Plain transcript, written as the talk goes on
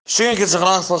Shirin Kitzur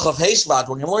of Shvat,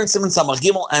 when you learn Siman Samach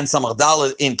Gimel and Samach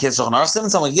Daled in Kitzur Siman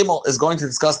Samach Gimel is going to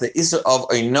discuss the issue of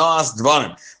Einos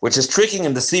Dvarim, which is tricking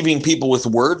and deceiving people with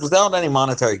words without any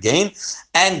monetary gain,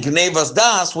 and Gnevas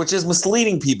Das, which is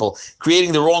misleading people,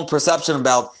 creating the wrong perception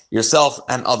about yourself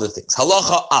and other things.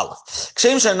 Halacha Aleph.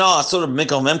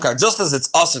 Just as it's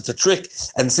usher to trick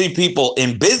and deceive people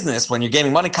in business when you're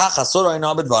gaining money,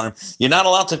 you're not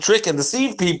allowed to trick and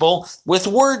deceive people with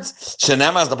words. As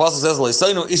the Apostle says,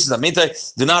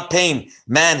 do not pain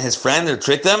man his friend or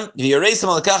trick them. And you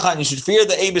should fear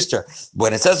the Eibishter.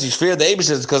 When it says you should fear the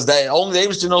Eibishter, it's because only the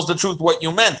Eibishter knows the truth, what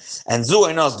you meant. And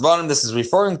this is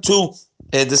referring to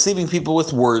deceiving people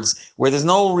with words, where there's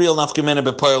no real nafkamina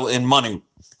bepoil in money.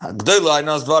 And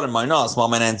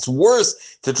it's worse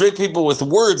to trick people with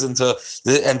words and to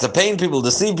pain people,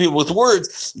 deceive people with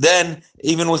words than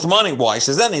even with money. Why?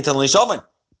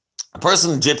 A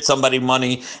person gypped somebody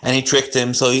money and he tricked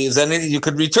him, so then you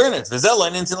could return it.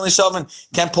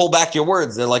 Can't pull back your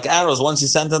words. They're like arrows. Once you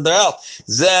send them, they're out.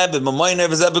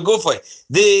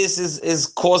 This is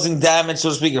causing damage, so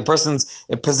to speak, a person's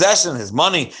possession, his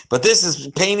money. But this is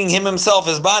paining him himself,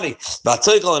 his body.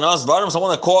 Someone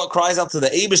that cries out to the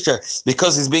Eibishter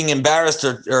because he's being embarrassed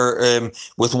or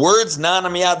with words, the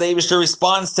Eibishter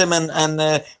responds to him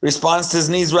and responds to his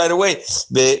needs right away.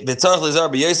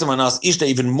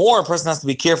 Even more, a person has to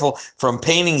be careful from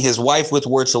paining his wife with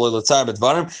words. Why?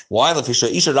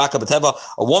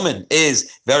 A woman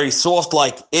is very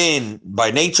soft-like by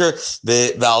nature. And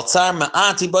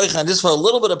just for a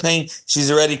little bit of pain, she's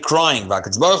already crying. The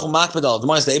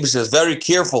Eibishter is very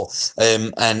careful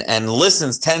and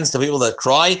tends to people that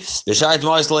cry.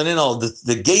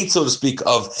 The gate, so to speak,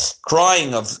 of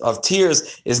crying, of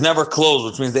tears, is never closed,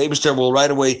 which means the Eibishter will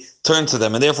right away turn to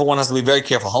them, and therefore one has to be very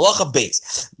careful. Halacha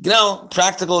base.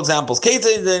 Practical examples. What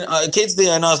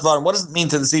does it mean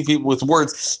to deceive people with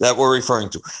words that we're referring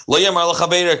to?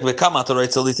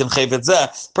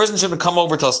 Person shouldn't come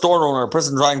over to a store owner, a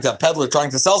peddler trying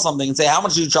to sell something and say, how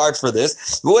much do you charge for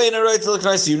this? He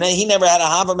never had a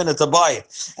half a minute to buy it.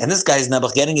 And this guy's never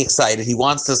getting excited. He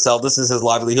wants to sell. This is his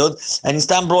livelihood. And he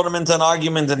brought him into an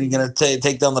argument, and he's going to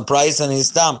take down the price, and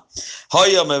he's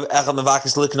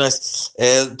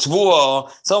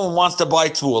someone wants to buy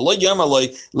tvua.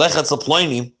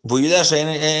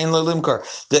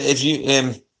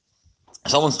 If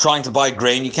someone's trying to buy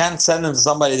grain, you can't send them to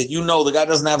somebody that you know the guy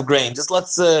doesn't have grain. Just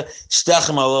let's shtech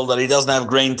him a little that he doesn't have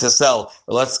grain to sell,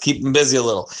 or let's keep him busy a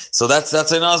little. So that's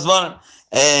an asvan.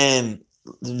 And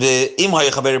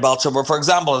for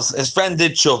example, his friend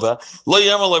did tshuva.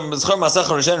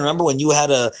 Remember when you had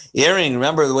a earring?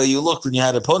 Remember the way you looked when you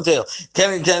had a ponytail?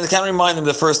 Can remind him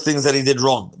the first things that he did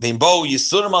wrong. Or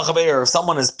if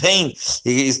someone is pain,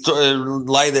 he's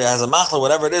lie there, has a machla,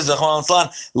 whatever it is.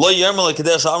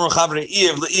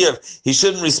 He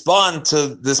shouldn't respond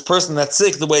to this person that's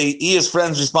sick the way his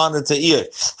friends responded to Ir.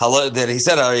 That he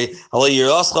said that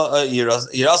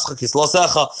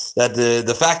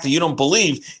the fact that you don't believe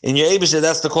in your Eibishter,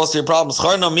 that's the cause of your problems.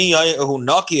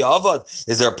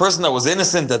 Is there a person that was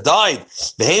innocent that died?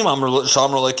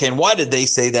 Why did they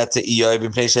say that to Iyov?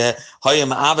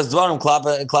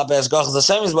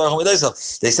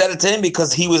 They said it to him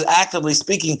because he was actively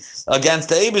speaking against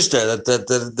the Eibishter, that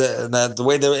the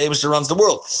way the Eibishter runs the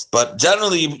world. But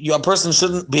generally, a person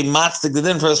shouldn't be matzdik the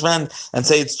din for his friend and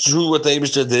say it's true what the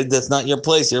Eibishter did. That's not your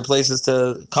place. Your place is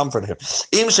to comfort him.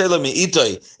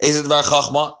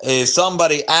 If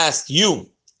somebody asked you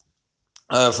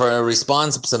for a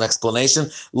response, an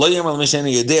explanation, don't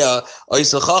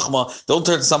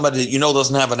turn to somebody that you know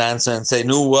doesn't have an answer and say,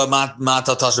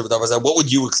 what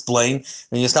would you explain?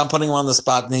 And you start putting him on the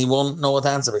spot and he won't know what to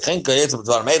answer.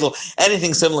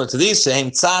 Anything similar to these,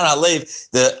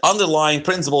 the underlying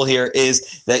principle here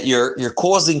is that you're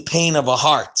causing pain of a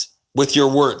heart with your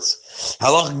words.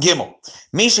 Halach Gimel.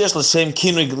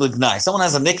 Someone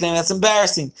has a nickname that's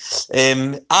embarrassing.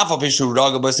 Even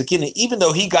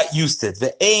though he got used to it.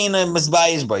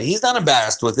 He's not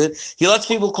embarrassed with it. He lets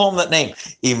people call him that name.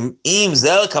 If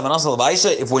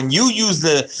when you use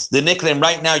the nickname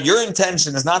right now, your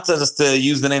intention is not just to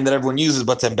use the name that everyone uses,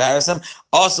 but to embarrass him.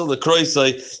 Also, the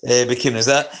kroisai is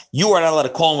that you are not allowed to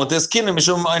call him with this.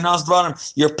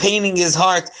 You're painting his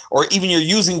heart, or even you're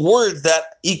using words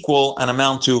that equal and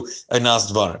amount to a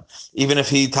nas dvarim, even if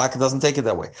he doesn't take it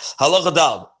that way. Halacha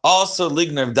dal. Also,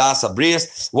 lignev das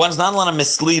abrius. One's not allowed to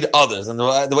mislead others, and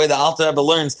the way the Alter Rebbe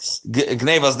learns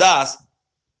gnevas das,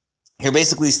 you're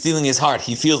basically stealing his heart.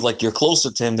 He feels like you're closer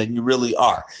to him than you really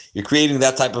are. You're creating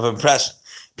that type of impression.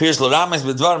 This is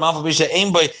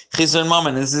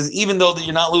even though that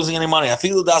you're not losing any money. I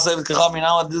feel that you're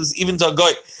not allowed to do this even to a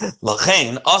goy. You're not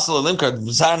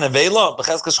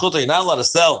allowed to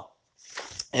sell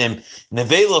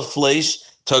nevela flesh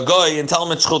to a guy and tell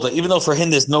him it's shchuta, even though for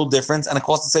him there's no difference and it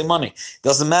costs the same money.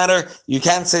 Doesn't matter. You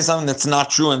can't say something that's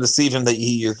not true and deceive him that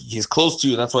he's close to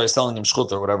you. That's why he's selling him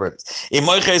shchuta or whatever it is.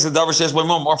 Or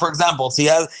for example,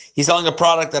 he's selling a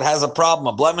product that has a problem,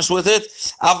 a blemish with it.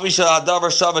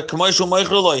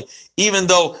 Even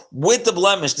though with the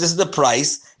blemish, this is the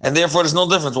price, and therefore there's no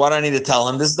difference. Why do I need to tell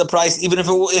him? This is the price, even if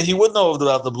he would know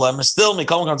about the blemish. Still, he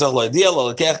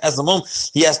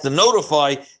has to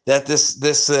notify that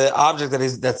this object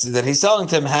that he's selling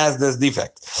to him has this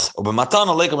defect.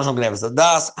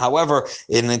 However,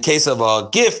 in the case of a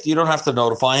gift, you don't have to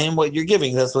notify him what you're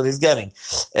giving. That's what he's getting.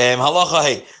 A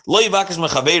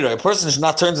person should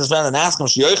not turn to his friend and ask him,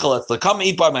 to come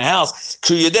eat by my house,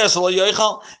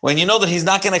 when you know that he's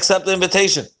not going to accept the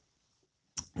invitation.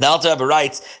 The Alter Rebbe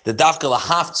writes that dafka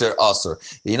lahafzer aser.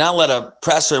 You're not allowed to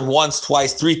pressure him once,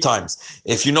 twice, 3 times.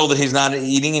 If you know that he's not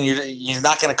eating and he's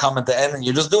not going to come at the end, and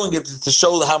you're just doing it to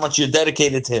show how much you're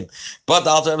dedicated to him. But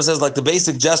the Alter Rebbe says, like the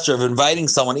basic gesture of inviting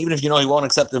someone, even if you know he won't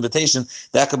accept the invitation,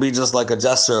 that could be just like a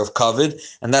gesture of kavod,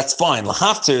 and that's fine.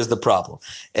 Lahafzer is the problem.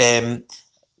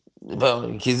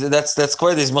 Well, that's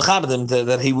quite this mechabedim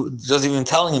that he just even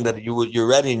telling him that you're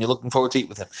ready and you're looking forward to eat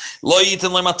with him. Lo yitin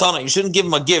lematana. You shouldn't give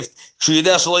him a gift. If you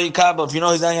know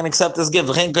he's not going to accept this gift,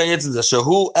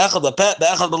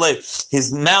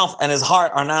 his mouth and his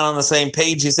heart are not on the same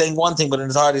page. He's saying one thing, but in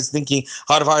his heart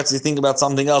heart of hearts he's thinking about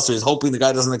something else. So he's hoping the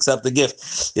guy doesn't accept the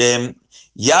gift.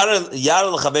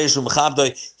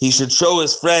 He should show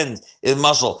his friend in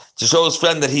muscle to show his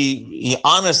friend that he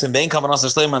honors him.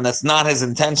 And that's not his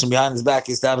intention behind his back.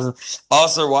 He stabs him.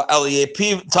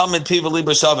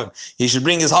 He should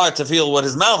bring his heart to feel what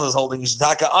his mouth is holding. He should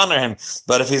honor him.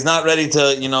 But if he's not ready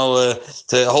to,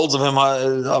 to hold of him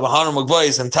a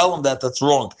voice and tell him that's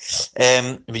wrong.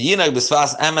 He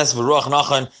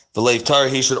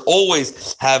should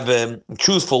always have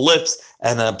truthful lips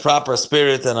and a proper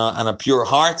spirit and a pure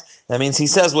heart. That means he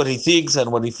says what he thinks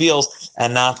and what he feels,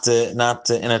 and not in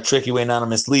a tricky way, not a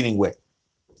misleading way.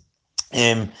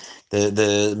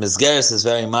 The Mizgeres is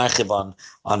very marchiv on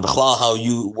Bechlal how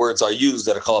words are used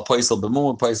that are called paisel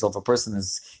b'mu'ud paisel. If a person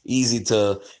is easy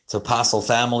to passel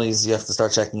families, you have to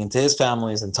start checking into his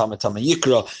families. And Tameh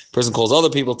Yikra, person calls other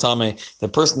people Tameh. The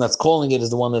person that's calling it is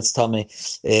the one that's Tameh,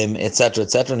 etc.,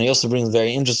 etc. And he also brings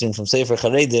very interesting from Sefer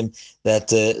Charedim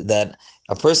that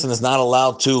a person is not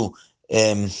allowed to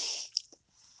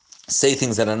say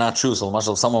things that are not true. So much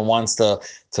if someone wants to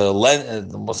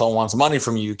lend, someone wants money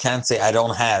from you, you can't say I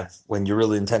don't have when your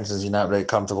really intention is you're not very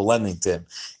comfortable lending to him,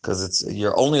 because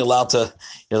you're allowed to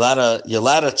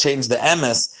change the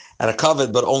emes at a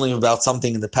covet, but only about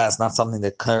something in the past, not something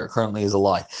that currently is a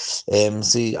lie.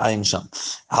 See Ayin Sham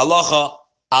halacha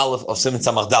Aleph of Siman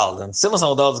Samach Dal. And Siman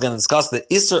Samach Dal is going to discuss the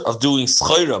isser of doing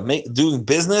schayra, doing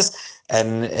business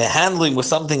and handling with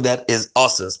something that is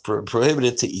asas,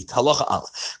 prohibited to eat. Halacha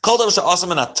Aleph. Kol davar she'asar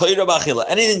min ha'torah b'achila.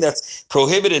 Anything that's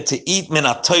prohibited to eat min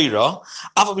ha'torah,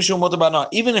 afa b'shum mutar b'hana,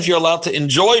 even if you're allowed to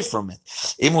enjoy from it.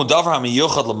 Im hu davar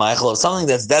ha'miyuchad l'maychel, something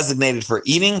that's designated for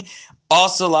eating,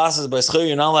 also lasses by schayra,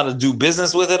 you're not allowed to do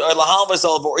business with it, or lahal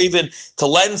v'salv, or even to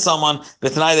lend someone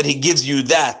b'tanai that he gives you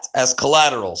that as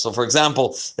collateral. So, for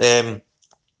example,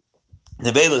 nevelas,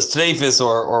 treifis,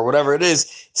 or whatever it is,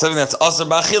 something that's asar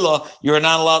b'achila, you're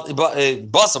not allowed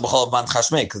basar b'chol man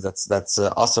chashmei, because that's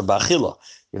asar b'achila.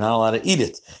 You're not allowed to eat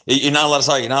it. You're not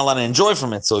allowed to enjoy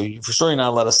from it. So for sure, you're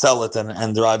not allowed to sell it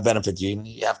and derive benefit.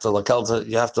 You have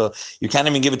to you can't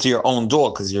even give it to your own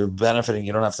dog because you're benefiting.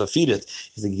 You don't have to feed it.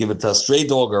 You can give it to a stray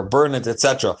dog or burn it,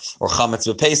 etc. Or chametz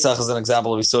v'pesach is an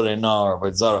example of Isurim or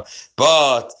v'tzara.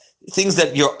 But things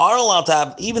that you are allowed to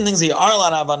have, even things that you are allowed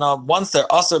to have, once they're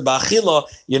asar b'achila,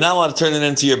 you're not allowed to turn it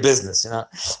into your business.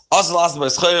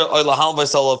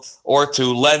 Or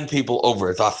to lend people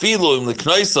over it. To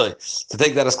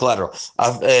take that as collateral.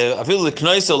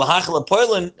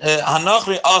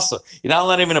 You're not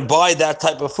allowed even to buy that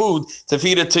type of food to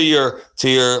feed it to your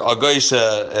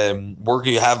agoisha worker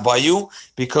you have by you,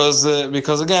 because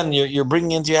again you're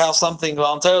bringing into your house something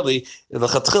voluntarily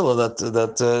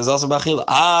that is also b'achila.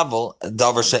 Aval,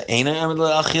 davar she'eina emer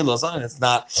le'achila, something that's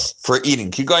not for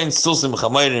eating. Keep going, susim,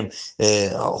 chamayrim,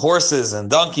 horses and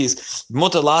donkeys.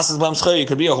 Mutar lasses b'am schar, you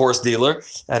could be a horse dealer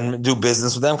and do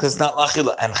business with them because it's not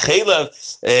l'achila. And chaylev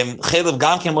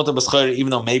gamkin mutar b'schar, even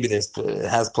though maybe it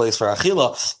has place for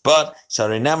achila, but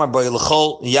sharei nemar b'y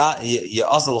l'chol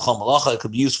ya'asal l'chol malacha, it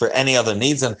could be used for any other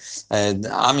needs. And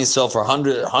Am Yisrael for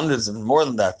hundreds and more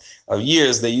than that of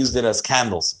years, they used it as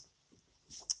candles.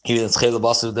 Even it's chaylev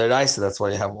basu deraisa. That's why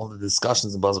you have all the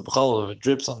discussions about b'chol if it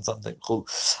drips on something.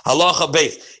 Halacha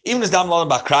base. Even as dam lo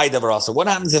b'krai davar also. What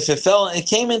happens if it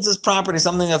came into his property,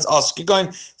 something that's also? Keep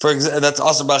going that's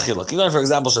also b'achila. Keep going, for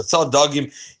example, Shatzah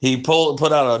dogim. He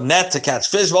put out a net to catch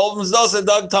fish. All of them does a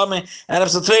dog tummy, and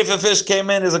if a treifa fish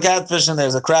came in, there's a catfish and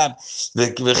there's a crab.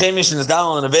 The chemish is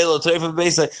down on a velo treifa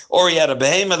base, or he had a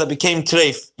behemoth that became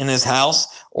treif in his house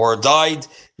or died.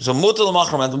 So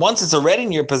once it's already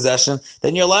in your possession,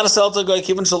 then you're allowed to sell it to a guy.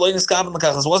 This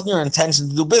wasn't your intention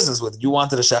to do business with it. You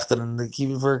wanted to shecht it and keep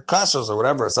it for kashos or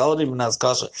whatever. Sell it even as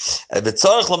kasher. Another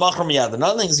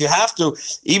thing is you have to,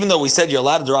 even though we said you're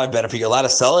allowed to derive benefit, you're allowed to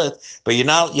sell it, but you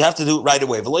have to do it right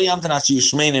away. You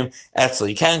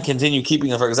can't continue keeping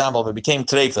it. For example, if it became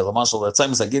treifel, the mashal that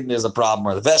there's a problem,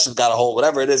 or the veshet got a hole,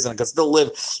 whatever it is, and it can still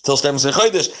live till Shtem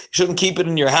Chodesh, you shouldn't keep it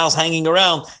in your house hanging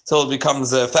around till it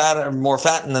becomes more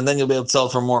fattened, and then you'll be able to sell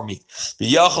it for more meat.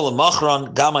 You are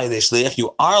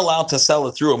allowed to sell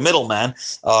it through a middleman,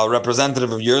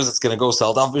 representative of yours that's going to go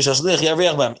sell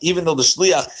it, even though the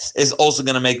shliach is also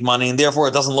going to make money, and therefore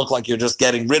it doesn't look like you're just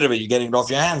getting rid of it, you're getting it off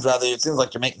your hands, rather it seems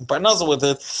like you're making parnasa with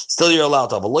it, still you're allowed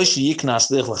to.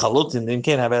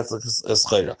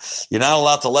 You're not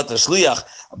allowed to let the shliach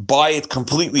buy it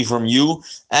completely from you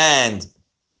and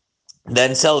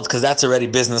then sell it, because that's already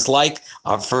business-like,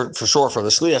 for sure, for the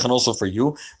shliach and also for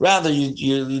you. Rather,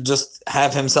 you just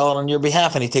have him sell it on your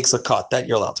behalf, and he takes a cut. That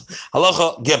you're allowed to.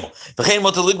 Halacha gimel.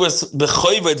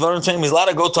 He's allowed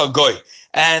to go to a goy,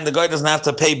 and the guy doesn't have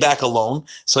to pay back a loan.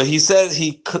 So he says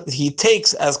he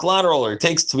takes as collateral, or he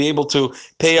takes to be able to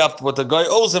pay up what the guy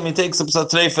owes him. He takes a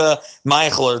treifa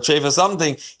meichel or treifa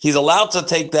something. He's allowed to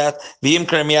take that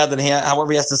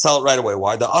however he has to sell it right away.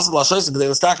 Why? The asal l'shoysim k'dei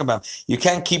l'stakabam. You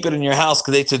can't keep it in your house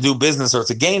k'dei to do business or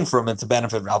to gain from it, to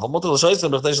benefit.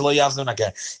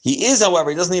 He is, however,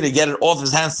 he doesn't need to get it off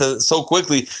his hands so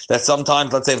quickly that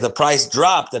sometimes, let's say, if the price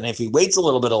dropped and if he waits a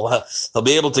little bit, he'll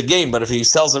be able to gain. But if he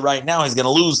sells it right now, he's going to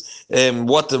lose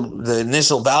what the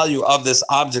initial value of this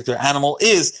object or animal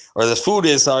is, or the food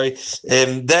is, sorry,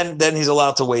 then he's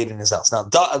allowed to wait in his house. Now,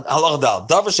 something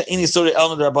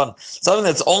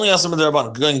that's only asur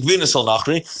b'derabbanan, going gvinus shel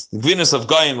nachri, gvinus of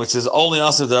goyin, which is only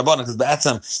asur b'derabbanan, because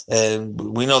b'atzem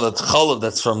we know that cholav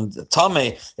that's from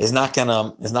tamei is not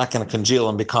gonna congeal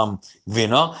and become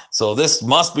vina. So this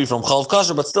must be from cholav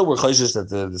kosher, but still we're choishish that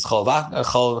this cholav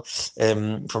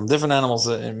from different animals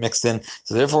mixed in.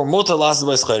 So therefore, mutar lasses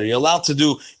by schayr, you're allowed to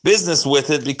do business with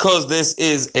it because this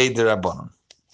is a derabbanan.